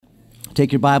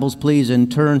Take your Bibles, please,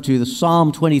 and turn to the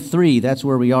Psalm 23. That's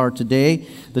where we are today,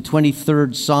 the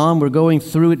 23rd Psalm. We're going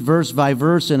through it verse by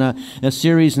verse in a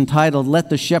series entitled, Let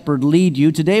the Shepherd Lead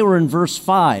You. Today we're in verse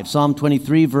 5, Psalm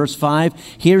 23, verse 5.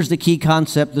 Here's the key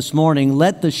concept this morning.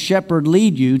 Let the shepherd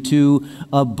lead you to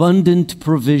abundant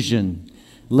provision.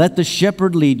 Let the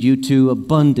shepherd lead you to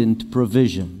abundant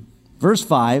provision. Verse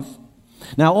 5.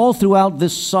 Now, all throughout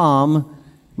this psalm,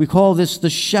 we call this the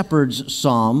shepherd's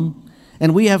psalm.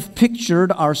 And we have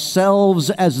pictured ourselves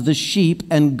as the sheep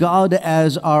and God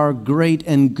as our great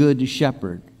and good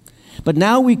shepherd. But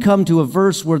now we come to a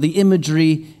verse where the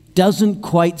imagery doesn't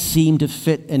quite seem to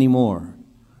fit anymore.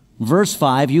 Verse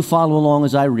 5, you follow along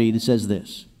as I read, it says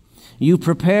this. You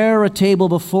prepare a table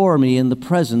before me in the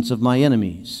presence of my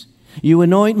enemies. You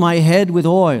anoint my head with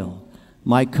oil.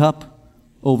 My cup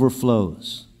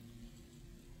overflows.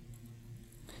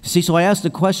 See, so I asked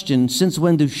the question, since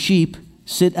when do sheep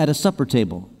sit at a supper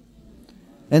table?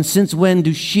 And since when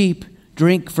do sheep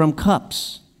drink from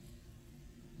cups?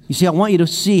 You see, I want you to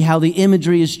see how the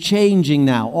imagery is changing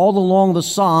now. All along the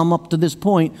psalm up to this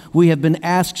point, we have been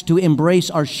asked to embrace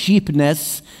our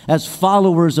sheepness as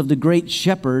followers of the great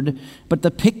shepherd. But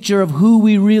the picture of who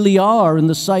we really are in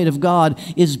the sight of God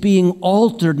is being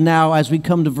altered now as we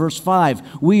come to verse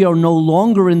 5. We are no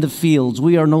longer in the fields.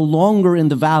 We are no longer in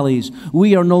the valleys.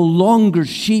 We are no longer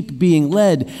sheep being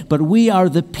led, but we are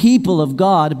the people of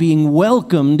God being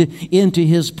welcomed into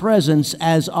His presence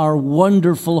as our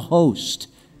wonderful host.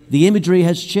 The imagery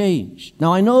has changed.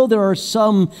 Now, I know there are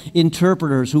some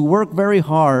interpreters who work very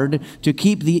hard to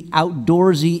keep the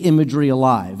outdoorsy imagery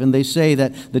alive. And they say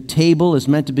that the table is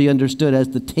meant to be understood as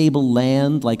the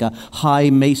tableland, like a high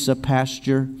mesa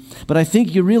pasture. But I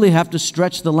think you really have to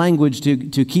stretch the language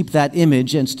to keep that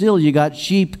image. And still, you got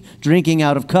sheep drinking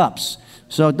out of cups.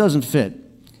 So it doesn't fit.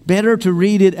 Better to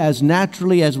read it as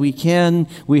naturally as we can.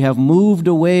 We have moved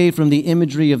away from the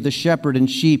imagery of the shepherd and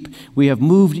sheep. We have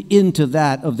moved into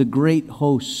that of the great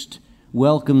host,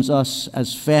 welcomes us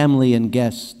as family and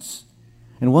guests.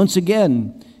 And once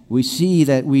again, we see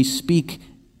that we speak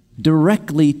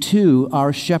directly to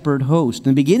our shepherd host.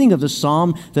 In the beginning of the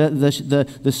psalm,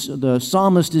 the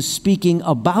psalmist is speaking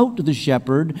about the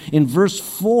shepherd. In verse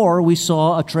 4, we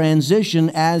saw a transition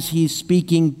as he's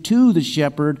speaking to the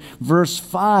shepherd. Verse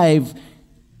 5,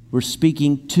 we're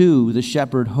speaking to the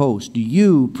shepherd host.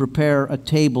 You prepare a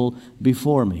table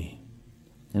before me.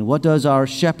 And what does our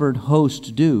shepherd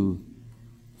host do?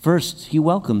 First, he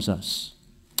welcomes us.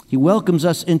 He welcomes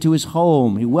us into his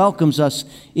home. He welcomes us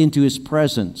into his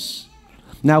presence.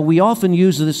 Now, we often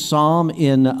use this psalm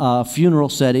in funeral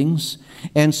settings.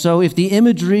 And so if the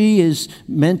imagery is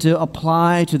meant to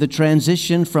apply to the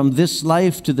transition from this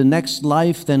life to the next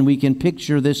life, then we can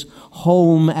picture this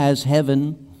home as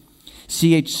heaven.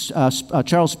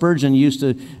 Charles Spurgeon used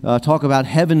to talk about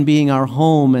heaven being our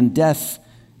home and death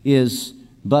is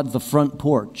but the front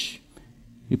porch.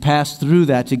 You pass through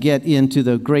that to get into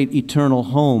the great eternal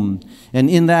home. And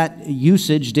in that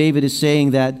usage, David is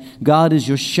saying that God is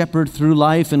your shepherd through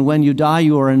life, and when you die,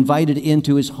 you are invited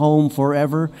into his home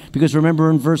forever. Because remember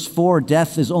in verse 4,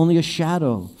 death is only a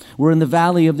shadow. We're in the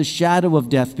valley of the shadow of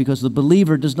death because the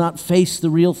believer does not face the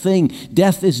real thing.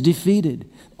 Death is defeated.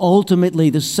 Ultimately,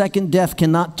 the second death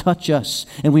cannot touch us,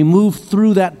 and we move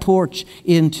through that porch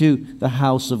into the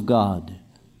house of God.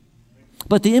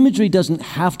 But the imagery doesn't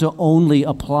have to only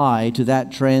apply to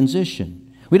that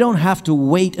transition. We don't have to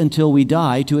wait until we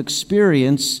die to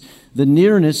experience the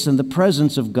nearness and the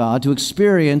presence of God, to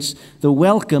experience the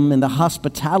welcome and the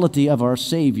hospitality of our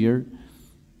Savior.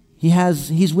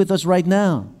 He's with us right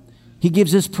now. He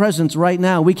gives his presence right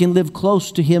now. We can live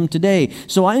close to him today.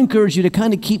 So I encourage you to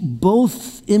kind of keep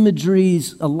both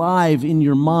imageries alive in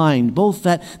your mind, both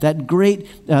that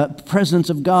great presence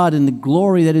of God and the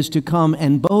glory that is to come,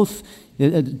 and both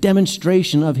a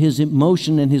demonstration of his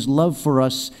emotion and his love for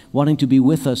us, wanting to be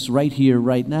with us right here,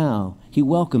 right now. He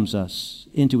welcomes us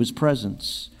into his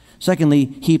presence.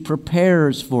 Secondly, he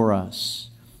prepares for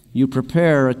us. You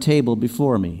prepare a table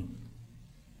before me.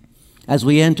 As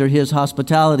we enter his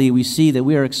hospitality, we see that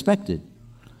we are expected.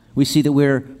 We see that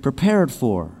we're prepared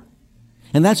for.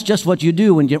 And that's just what you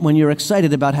do when you're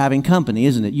excited about having company,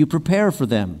 isn't it? You prepare for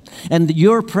them. And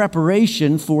your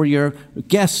preparation for your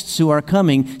guests who are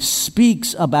coming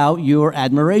speaks about your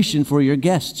admiration for your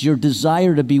guests, your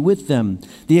desire to be with them,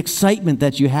 the excitement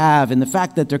that you have, and the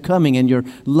fact that they're coming, and your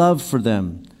love for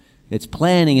them. It's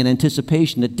planning and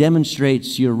anticipation that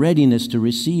demonstrates your readiness to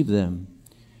receive them.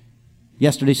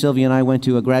 Yesterday, Sylvia and I went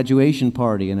to a graduation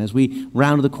party, and as we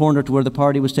rounded the corner to where the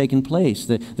party was taking place,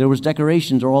 there was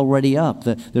decorations already up.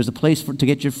 There's a place to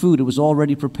get your food. It was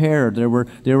already prepared. There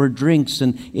were drinks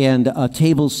and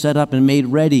tables set up and made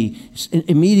ready.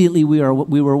 Immediately,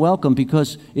 we were welcome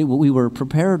because we were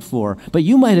prepared for. But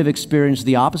you might have experienced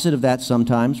the opposite of that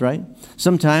sometimes, right?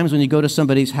 Sometimes when you go to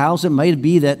somebody's house, it might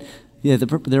be that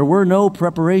there were no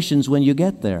preparations when you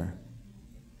get there.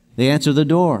 They answer the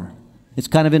door. It's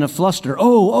kind of in a fluster.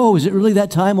 Oh, is it really that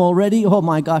time already? Oh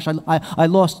my gosh, I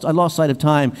lost sight of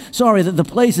time. Sorry, the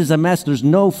place is a mess. There's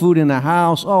no food in the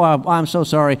house. Oh, I'm so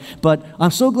sorry, but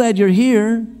I'm so glad you're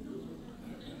here.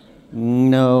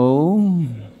 No,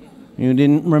 you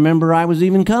didn't remember I was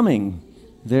even coming.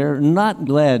 They're not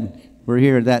glad we're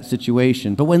here at that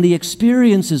situation. But when the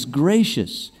experience is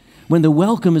gracious, when the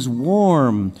welcome is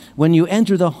warm, when you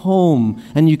enter the home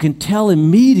and you can tell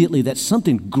immediately that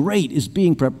something great is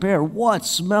being prepared. What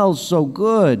smells so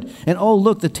good? And oh,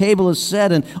 look, the table is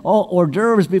set and all hors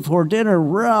d'oeuvres before dinner.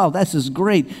 Wow, this is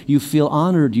great. You feel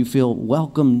honored. You feel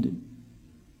welcomed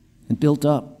and built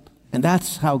up. And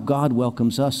that's how God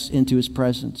welcomes us into his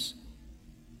presence.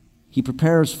 He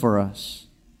prepares for us.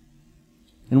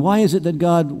 And why is it that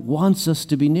God wants us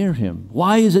to be near him?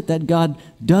 Why is it that God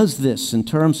does this in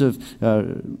terms of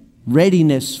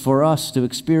readiness for us to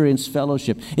experience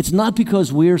fellowship? It's not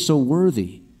because we're so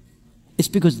worthy. It's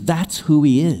because that's who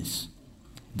he is.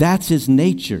 That's his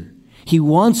nature. He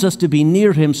wants us to be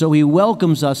near him, so he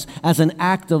welcomes us as an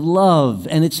act of love,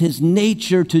 and it's his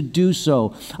nature to do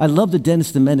so. I love the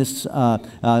Dennis the Menace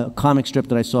comic strip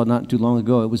that I saw not too long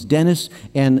ago. It was Dennis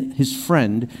and his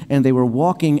friend, and they were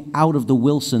walking out of the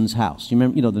Wilsons' house. You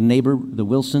remember, the neighbor, the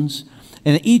Wilsons?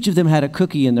 And each of them had a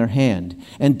cookie in their hand.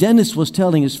 And Dennis was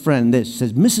telling his friend this,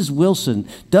 says, Mrs. Wilson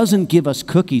doesn't give us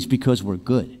cookies because we're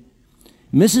good.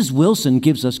 Mrs. Wilson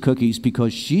gives us cookies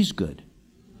because she's good.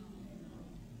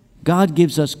 God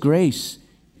gives us grace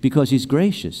because he's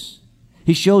gracious.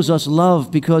 He shows us love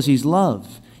because he's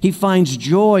love. He finds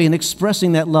joy in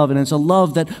expressing that love, and it's a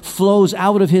love that flows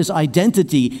out of his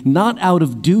identity, not out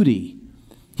of duty.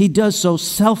 He does so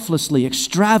selflessly,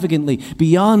 extravagantly,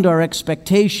 beyond our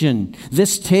expectation.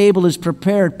 This table is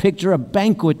prepared. Picture a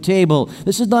banquet table.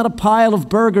 This is not a pile of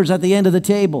burgers at the end of the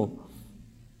table.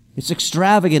 It's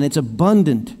extravagant. It's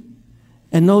abundant.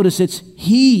 And notice it's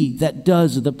he that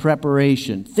does the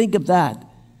preparation. Think of that.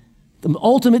 The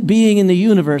ultimate being in the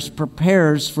universe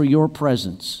prepares for your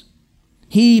presence.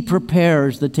 He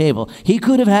prepares the table. He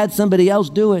could have had somebody else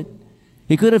do it.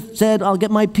 He could have said, I'll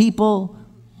get my people,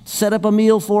 set up a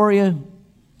meal for you.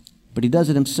 But he does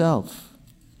it himself.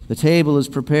 The table is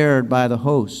prepared by the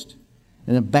host,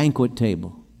 and a banquet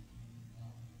table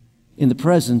in the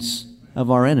presence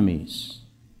of our enemies.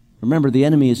 Remember, the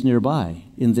enemy is nearby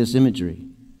in this imagery.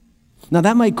 Now,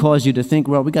 that might cause you to think,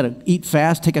 well, we got to eat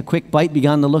fast, take a quick bite, be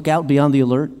on the lookout, be on the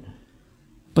alert.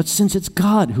 But since it's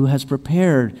God who has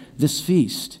prepared this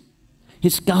feast,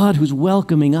 it's God who's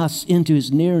welcoming us into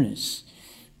his nearness,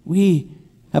 we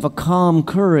have a calm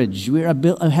courage. We have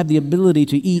the ability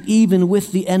to eat even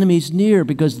with the enemies near,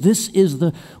 because this is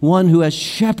the one who has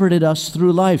shepherded us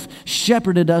through life,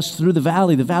 shepherded us through the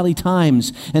valley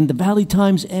times, and the valley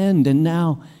times end, and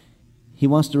now he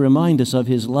wants to remind us of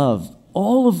his love.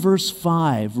 All of verse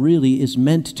 5 really is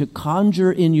meant to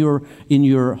conjure in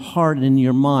your heart and in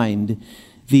your mind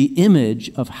the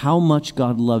image of how much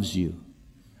God loves you.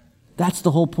 That's the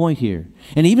whole point here.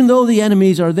 And even though the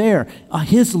enemies are there,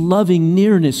 his loving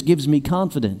nearness gives me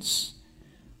confidence.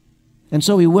 And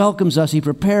so he welcomes us, he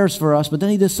prepares for us, but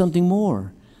then he does something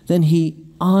more. Then he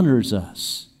honors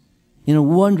us in a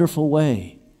wonderful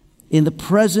way. In the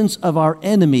presence of our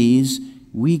enemies,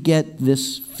 we get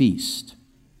this feast.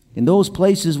 In those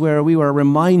places where we are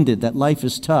reminded that life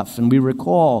is tough and we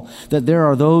recall that there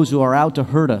are those who are out to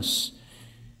hurt us,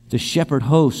 the shepherd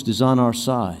host is on our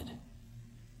side.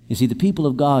 You see, the people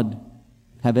of God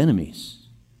have enemies.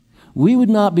 We would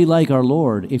not be like our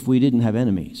Lord if we didn't have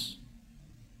enemies.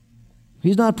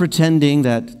 He's not pretending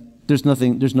that there's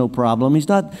no problem. He's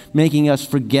not making us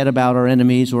forget about our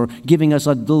enemies or giving us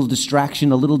a little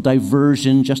distraction, a little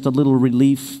diversion, just a little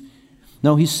relief.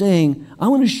 No, he's saying, I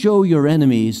want to show your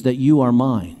enemies that you are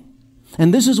mine.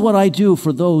 And this is what I do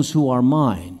for those who are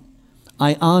mine.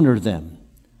 I honor them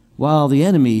while the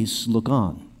enemies look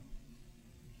on.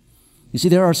 You see,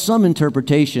 there are some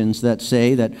interpretations that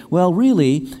say that, well,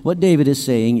 really, what David is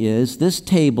saying is this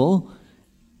table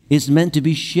is meant to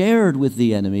be shared with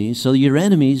the enemies so your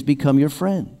enemies become your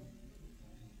friend.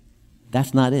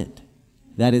 That's not it.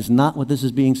 That is not what this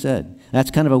is being said.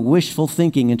 That's kind of a wishful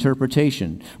thinking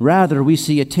interpretation. Rather, we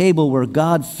see a table where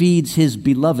God feeds his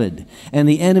beloved, and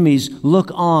the enemies look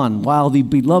on while the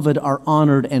beloved are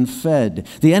honored and fed.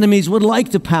 The enemies would like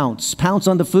to pounce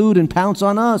on the food and pounce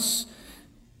on us.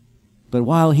 But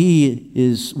while he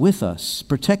is with us,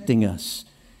 protecting us,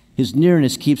 his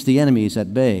nearness keeps the enemies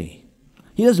at bay.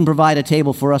 He doesn't provide a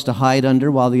table for us to hide under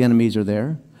while the enemies are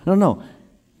there. No.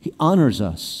 He honors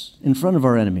us in front of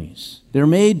our enemies. They're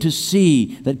made to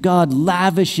see that God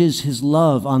lavishes his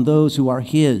love on those who are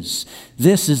his.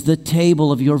 This is the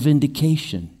table of your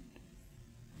vindication.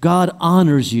 God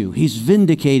honors you. He's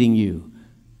vindicating you.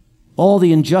 All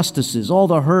the injustices, all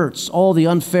the hurts, all the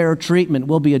unfair treatment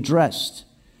will be addressed.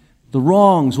 The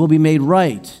wrongs will be made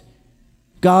right.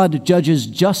 God judges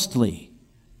justly,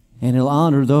 and he'll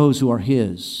honor those who are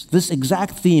his. This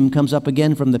exact theme comes up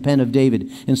again from the pen of David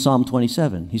in Psalm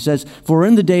 27. He says, "For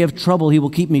in the day of trouble he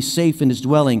will keep me safe in his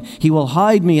dwelling. He will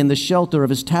hide me in the shelter of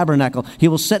his tabernacle. He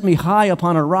will set me high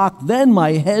upon a rock. Then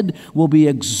my head will be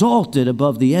exalted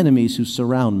above the enemies who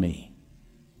surround me."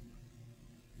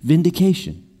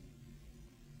 Vindication.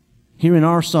 Here in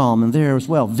our psalm and there as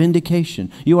well,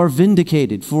 vindication. You are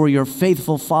vindicated for your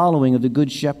faithful following of the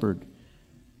Good Shepherd.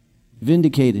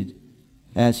 Vindicated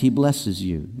as he blesses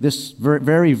you. This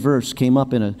very verse came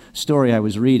up in a story I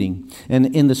was reading. And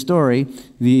in the story,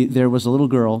 there was a little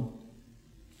girl,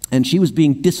 and she was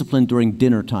being disciplined during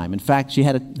dinner time. In fact, she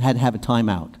had to have a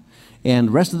timeout. And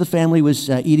the rest of the family was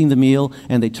eating the meal,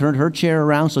 and they turned her chair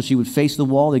around so she would face the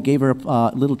wall. They gave her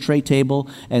a little tray table,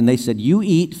 and they said, "You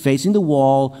eat facing the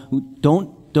wall.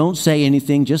 Don't say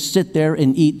anything. Just sit there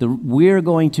and eat. We're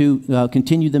going to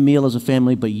continue the meal as a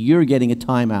family, but you're getting a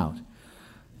timeout."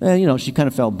 And, she kind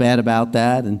of felt bad about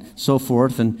that and so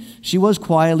forth. And she was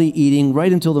quietly eating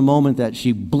right until the moment that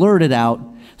she blurted out,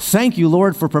 "Thank you,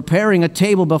 Lord, for preparing a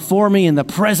table before me in the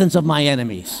presence of my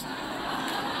enemies."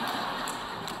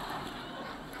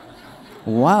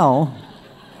 Wow.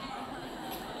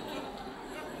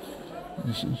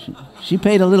 She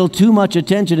paid a little too much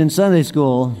attention in Sunday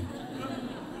school.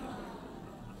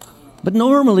 But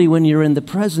normally when you're in the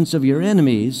presence of your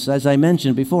enemies, as I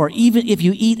mentioned before, even if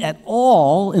you eat at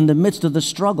all in the midst of the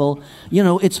struggle,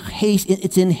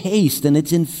 it's in haste and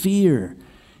it's in fear.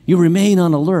 You remain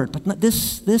on alert. But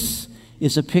this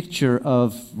is a picture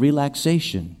of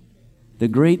relaxation, the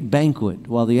great banquet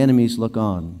while the enemies look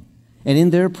on. And in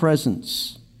their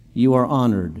presence, you are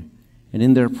honored. And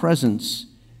in their presence,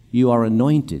 you are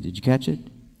anointed. Did you catch it?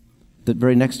 The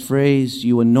very next phrase,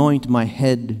 "You anoint my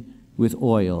head with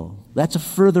oil." That's a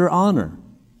further honor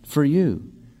for you.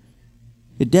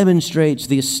 It demonstrates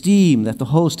the esteem that the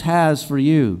host has for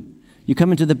you. You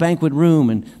come into the banquet room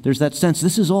and there's that sense,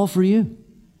 this is all for you.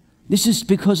 This is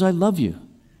because I love you.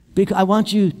 Because I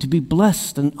want you to be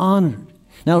blessed and honored.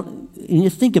 Now, when you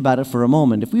think about it for a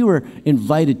moment, if we were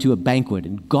invited to a banquet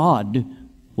and God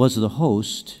was the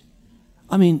host,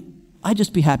 I'd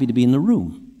just be happy to be in the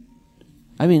room.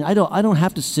 I don't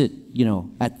have to sit,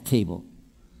 at the table.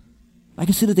 I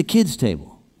can sit at the kids'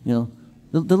 table,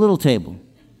 the little table.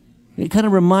 It kind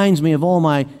of reminds me of all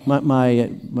my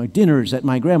dinners at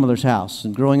my grandmother's house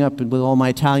and growing up with all my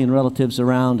Italian relatives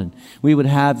around. And we would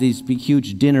have these big,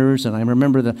 huge dinners. And I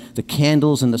remember the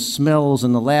candles and the smells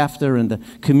and the laughter and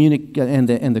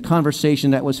the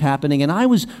conversation that was happening. And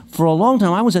for a long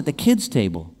time, I was at the kids'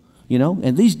 table,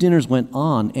 and these dinners went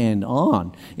on and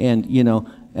on. And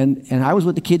I was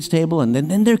with the kids' table, and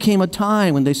then there came a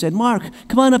time when they said, "Mark,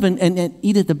 come on up and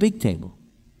eat at the big table."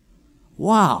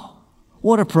 Wow,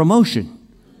 what a promotion.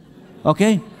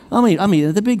 Okay? I'm eating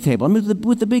at the big table. I'm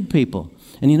with the big people.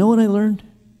 And you know what I learned?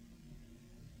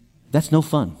 That's no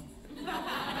fun.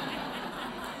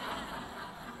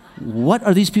 What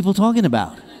are these people talking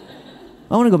about?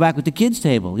 I want to go back with the kids'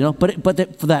 table,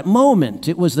 But for that moment,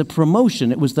 it was the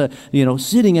promotion. It was the,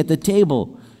 sitting at the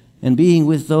table and being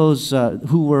with those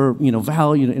who were,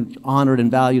 valued and honored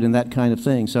and valued and that kind of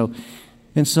thing. So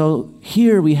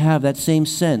here we have that same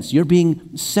sense. You're being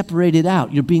separated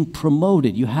out. You're being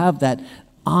promoted. You have that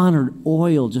honored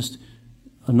oil just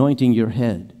anointing your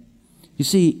head. You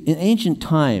see, in ancient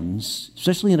times,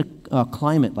 especially in a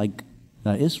climate like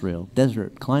Israel,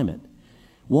 desert climate,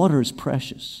 water is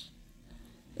precious.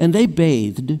 And they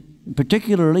bathed.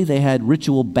 Particularly, they had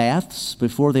ritual baths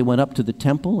before they went up to the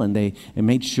temple, and they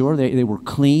made sure they were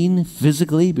clean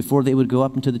physically before they would go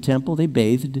up into the temple. They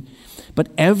bathed. But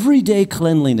everyday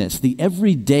cleanliness, the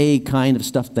everyday kind of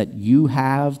stuff that you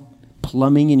have,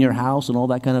 plumbing in your house and all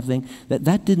that kind of thing,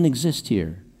 that didn't exist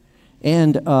here.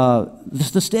 And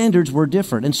the standards were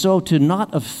different. And so to not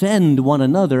offend one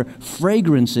another,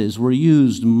 fragrances were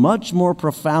used much more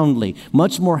profoundly,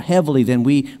 much more heavily than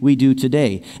we do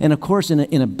today. And of course,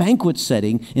 in a banquet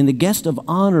setting, the guest of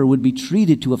honor would be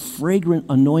treated to a fragrant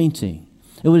anointing.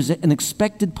 It was an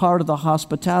expected part of the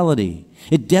hospitality.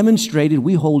 It demonstrated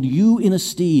we hold you in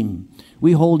esteem.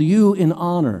 We hold you in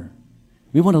honor.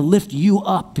 We want to lift you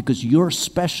up because you're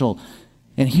special.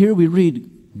 And here we read,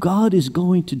 God is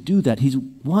going to do that. He's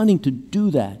wanting to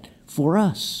do that for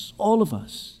us, all of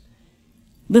us.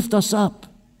 Lift us up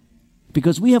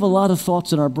because we have a lot of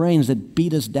thoughts in our brains that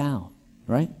beat us down,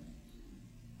 right?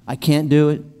 I can't do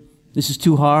it. This is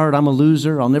too hard. I'm a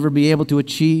loser. I'll never be able to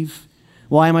achieve.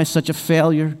 Why am I such a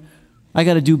failure? I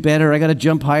got to do better. I got to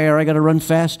jump higher. I got to run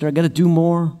faster. I got to do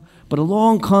more. But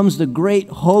along comes the great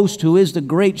host who is the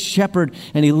great shepherd,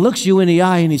 and he looks you in the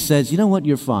eye and he says, you know what?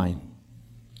 You're fine.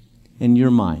 And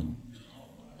you're mine.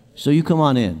 So you come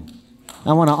on in.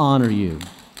 I want to honor you.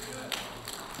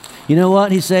 You know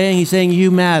what he's saying? He's saying you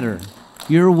matter.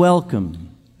 You're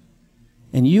welcome.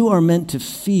 And you are meant to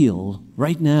feel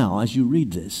right now as you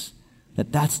read this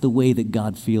that that's the way that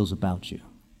God feels about you.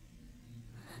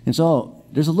 And so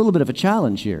there's a little bit of a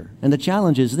challenge here. And the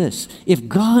challenge is this. If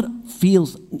God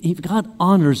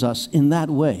honors us in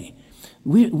that way,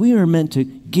 we are meant to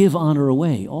give honor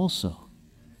away also,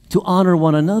 to honor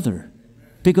one another.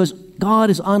 Because God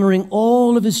is honoring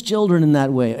all of his children in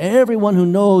that way. Everyone who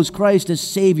knows Christ as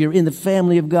Savior in the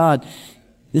family of God.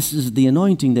 This is the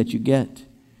anointing that you get.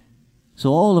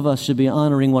 So all of us should be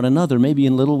honoring one another, maybe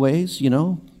in little ways,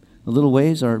 The little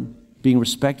ways are being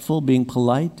respectful, being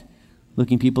polite,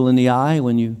 looking people in the eye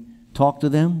when you talk to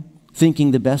them,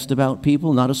 thinking the best about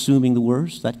people, not assuming the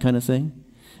worst, that kind of thing.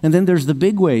 And then there's the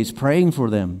big ways, praying for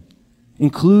them,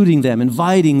 including them,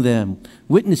 inviting them,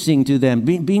 witnessing to them,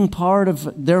 being part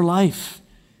of their life,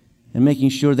 and making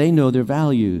sure they know they're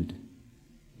valued.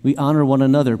 We honor one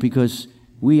another because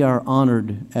we are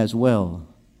honored as well.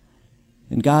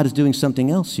 And God is doing something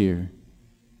else here.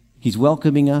 He's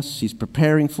welcoming us, he's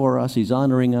preparing for us, he's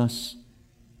honoring us,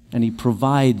 and he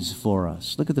provides for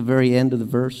us. Look at the very end of the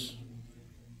verse.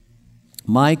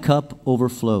 My cup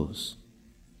overflows.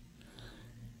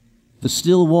 The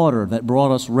still water that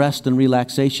brought us rest and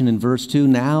relaxation in verse 2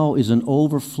 now is an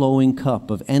overflowing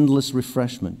cup of endless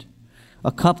refreshment.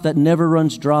 A cup that never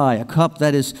runs dry, a cup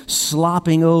that is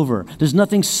slopping over. There's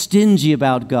nothing stingy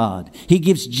about God. He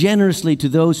gives generously to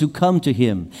those who come to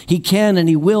him. He can and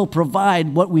he will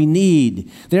provide what we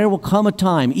need. There will come a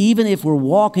time, even if we're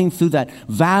walking through that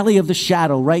valley of the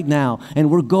shadow right now, and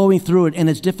we're going through it and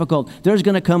it's difficult, there's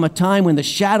going to come a time when the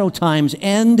shadow times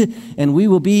end and we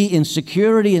will be in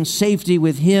security and safety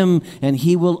with him, and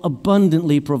he will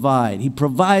abundantly provide. He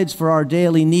provides for our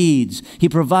daily needs. He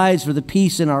provides for the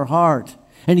peace in our heart.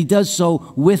 And he does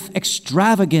so with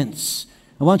extravagance.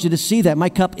 I want you to see that. My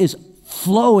cup is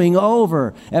flowing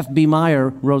over. F.B. Meyer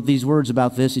wrote these words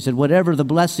about this. He said, whatever the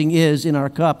blessing is in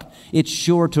our cup, it's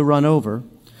sure to run over.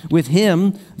 With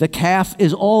him, the calf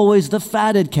is always the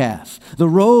fatted calf. The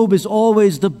robe is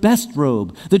always the best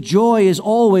robe. The joy is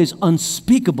always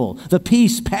unspeakable. The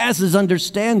peace passes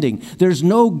understanding. There's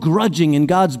no grudging in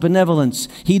God's benevolence.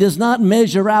 He does not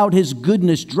measure out his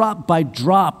goodness drop by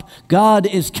drop. God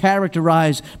is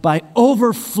characterized by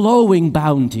overflowing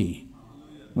bounty.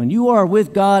 When you are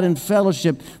with God in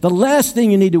fellowship, the last thing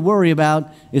you need to worry about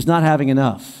is not having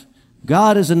enough.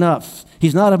 God is enough.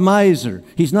 He's not a miser.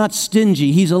 He's not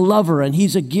stingy. He's a lover and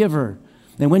he's a giver.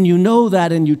 And when you know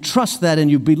that and you trust that and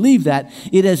you believe that,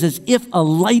 it is as if a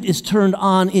light is turned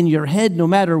on in your head no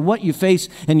matter what you face,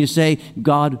 and you say,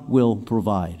 God will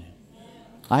provide.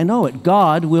 I know it.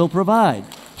 God will provide.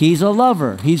 He's a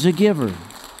lover. He's a giver.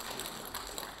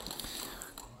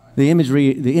 The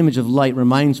image of light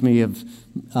reminds me of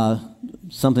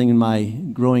something in my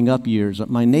growing up years.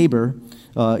 My neighbor,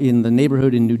 in the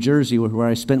neighborhood in New Jersey where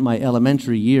I spent my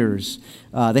elementary years,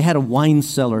 they had a wine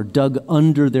cellar dug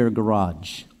under their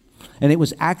garage. And it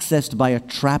was accessed by a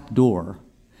trap door.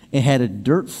 It had a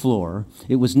dirt floor.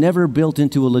 It was never built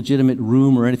into a legitimate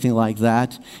room or anything like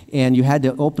that. And you had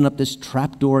to open up this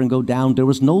trap door and go down. There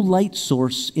was no light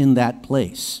source in that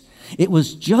place. It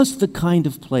was just the kind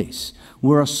of place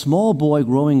where a small boy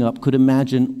growing up could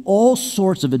imagine all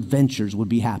sorts of adventures would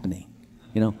be happening.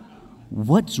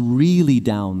 What's really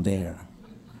down there?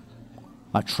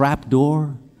 A trap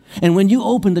door? And when you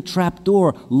opened the trap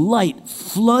door, light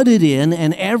flooded in,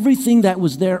 and everything that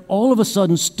was there all of a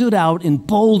sudden stood out in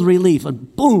bold relief,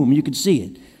 and boom, you could see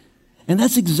it. And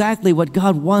that's exactly what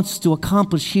God wants to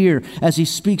accomplish here as he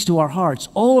speaks to our hearts.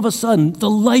 All of a sudden, the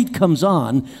light comes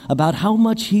on about how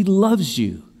much he loves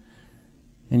you.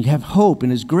 And you have hope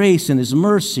in His grace and His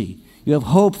mercy. You have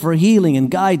hope for healing and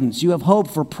guidance. You have hope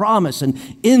for promise and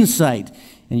insight.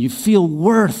 And you feel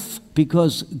worth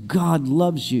because God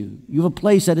loves you. You have a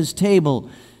place at His table,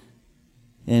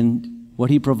 and what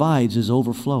He provides is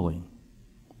overflowing.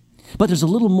 But there's a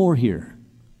little more here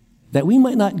that we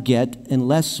might not get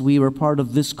unless we were part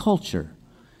of this culture.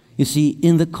 You see,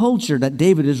 in the culture that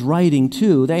David is writing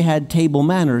to, they had table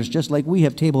manners, just like we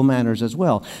have table manners as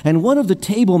well. And one of the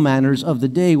table manners of the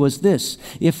day was this: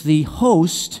 if the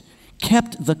host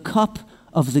kept the cup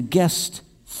of the guest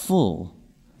full,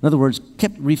 in other words,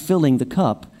 kept refilling the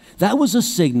cup, that was a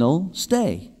signal,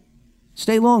 stay.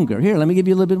 Stay longer. Here, let me give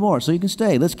you a little bit more so you can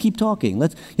stay. Let's keep talking.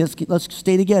 Let's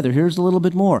stay together. Here's a little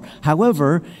bit more.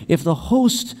 However, if the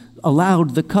host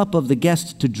allowed the cup of the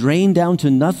guest to drain down to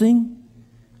nothing,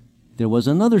 there was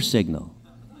another signal.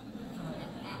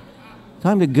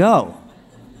 Time to go.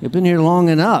 You've been here long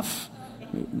enough.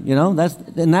 You know,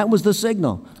 that was the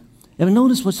signal. And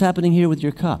notice what's happening here with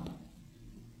your cup.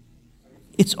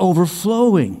 It's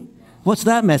overflowing. What's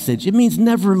that message? It means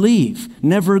never leave,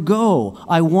 never go.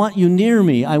 I want you near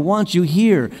me. I want you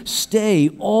here. Stay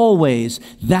always.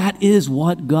 That is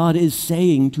what God is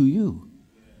saying to you.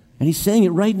 And He's saying it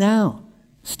right now.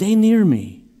 Stay near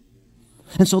me.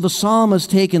 And so the psalm has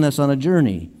taken us on a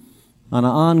journey, on an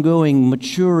ongoing,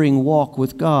 maturing walk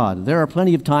with God. There are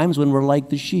plenty of times when we're like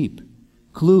the sheep,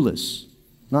 clueless,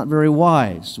 not very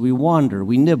wise. We wander,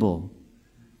 we nibble.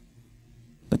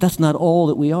 But that's not all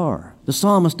that we are. The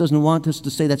psalmist doesn't want us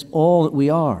to say that's all that we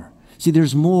are. See,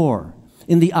 there's more.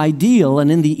 In the ideal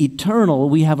and in the eternal,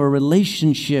 we have a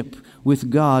relationship with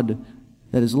God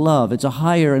that is love. It's a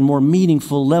higher and more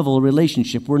meaningful level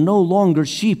relationship. We're no longer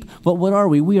sheep, but what are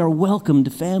we? We are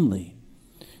welcomed family.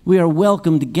 We are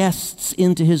welcomed guests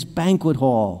into His banquet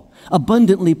hall,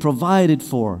 abundantly provided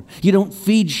for. You don't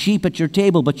feed sheep at your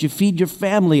table, but you feed your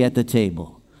family at the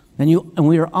table. And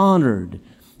we are honored.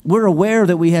 We're aware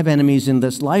that we have enemies in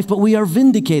this life, but we are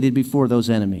vindicated before those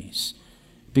enemies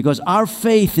because our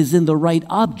faith is in the right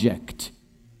object,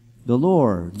 the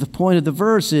Lord. The point of the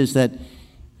verse is that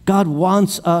God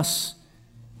wants us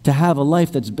to have a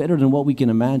life that's better than what we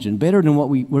can imagine, better than what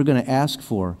we're going to ask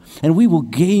for. And we will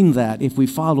gain that if we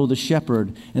follow the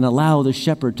shepherd and allow the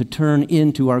shepherd to turn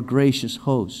into our gracious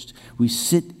host. We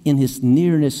sit in His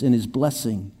nearness and His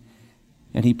blessing,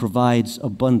 and He provides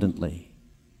abundantly.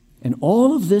 And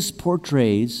all of this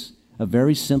portrays a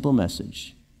very simple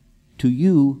message to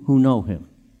you who know Him.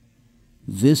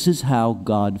 This is how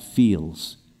God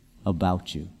feels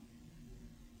about you.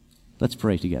 Let's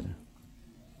pray together.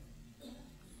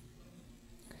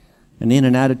 And in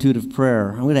an attitude of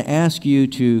prayer, I'm going to ask you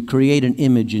to create an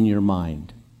image in your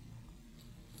mind.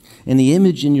 And the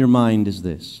image in your mind is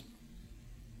this.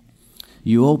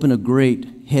 You open a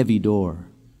great, heavy door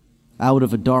out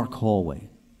of a dark hallway.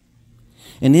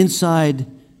 And inside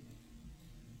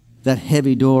that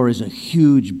heavy door is a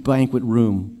huge banquet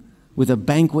room with a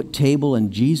banquet table,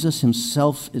 and Jesus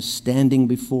Himself is standing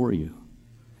before you.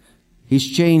 He's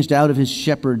changed out of His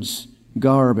shepherd's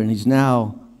garb, and He's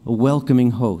now a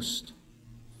welcoming host.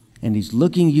 And He's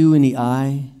looking you in the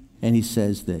eye, and He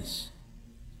says this: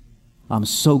 I'm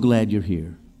so glad you're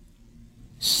here.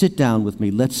 Sit down with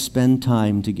me. Let's spend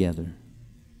time together.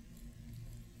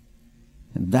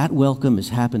 And that welcome is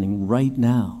happening right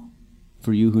now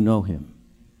for you who know Him,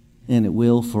 and it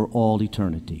will for all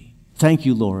eternity. Thank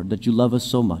you, Lord, that you love us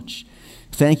so much.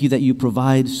 Thank you that you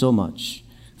provide so much.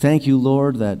 Thank you,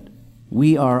 Lord, that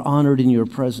we are honored in your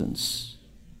presence.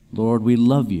 Lord, we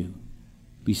love you.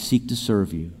 We seek to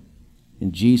serve you.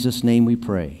 In Jesus' name we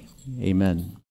pray. Amen.